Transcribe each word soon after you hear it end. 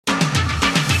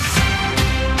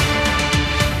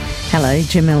Hello,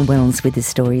 Jamil Wells with the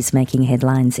stories making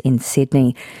headlines in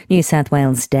Sydney. New South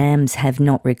Wales dams have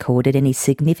not recorded any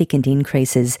significant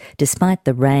increases despite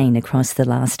the rain across the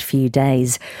last few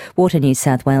days. Water New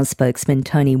South Wales spokesman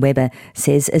Tony Webber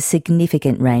says a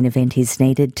significant rain event is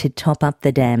needed to top up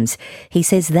the dams. He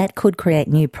says that could create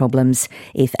new problems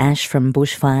if ash from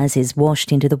bushfires is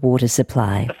washed into the water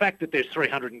supply. The fact that there's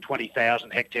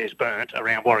 320,000 hectares burnt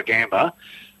around Warragamba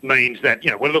means that,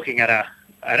 we're looking at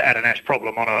an ash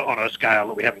problem on a scale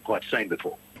that we haven't quite seen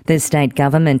before. The state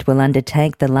government will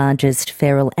undertake the largest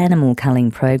feral animal culling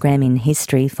program in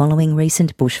history following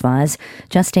recent bushfires.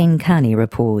 Justine Carney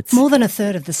reports. More than a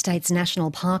third of the state's national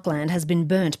parkland has been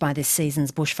burnt by this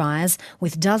season's bushfires,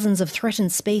 with dozens of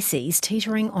threatened species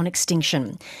teetering on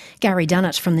extinction. Gary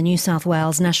Dunnett from the New South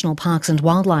Wales National Parks and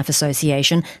Wildlife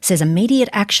Association says immediate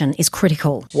action is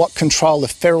critical. What control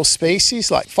of feral species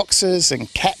like foxes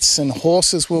and cats and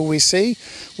horses will we see?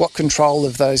 What control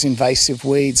of those invasive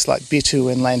weeds like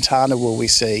bitu and lantana will we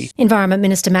see? Environment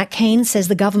Minister Matt Keane says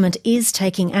the government is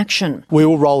taking action. We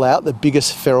will roll out the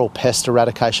biggest feral pest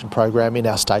eradication program in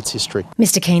our state's history.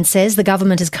 Mr Keane says the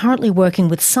government is currently working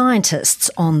with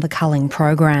scientists on the culling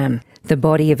program. The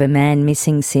body of a man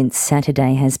missing since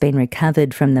Saturday has been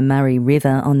recovered from the Murray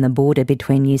River on the border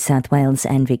between New South Wales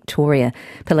and Victoria.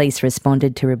 Police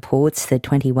responded to reports the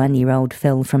 21-year-old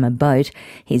fell from a boat.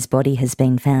 His body has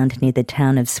been found near the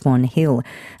town of Swan Hill.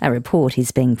 A report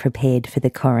is being prepared for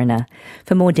the coroner.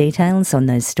 For more details on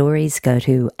those stories, go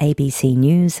to ABC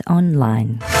News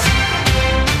Online.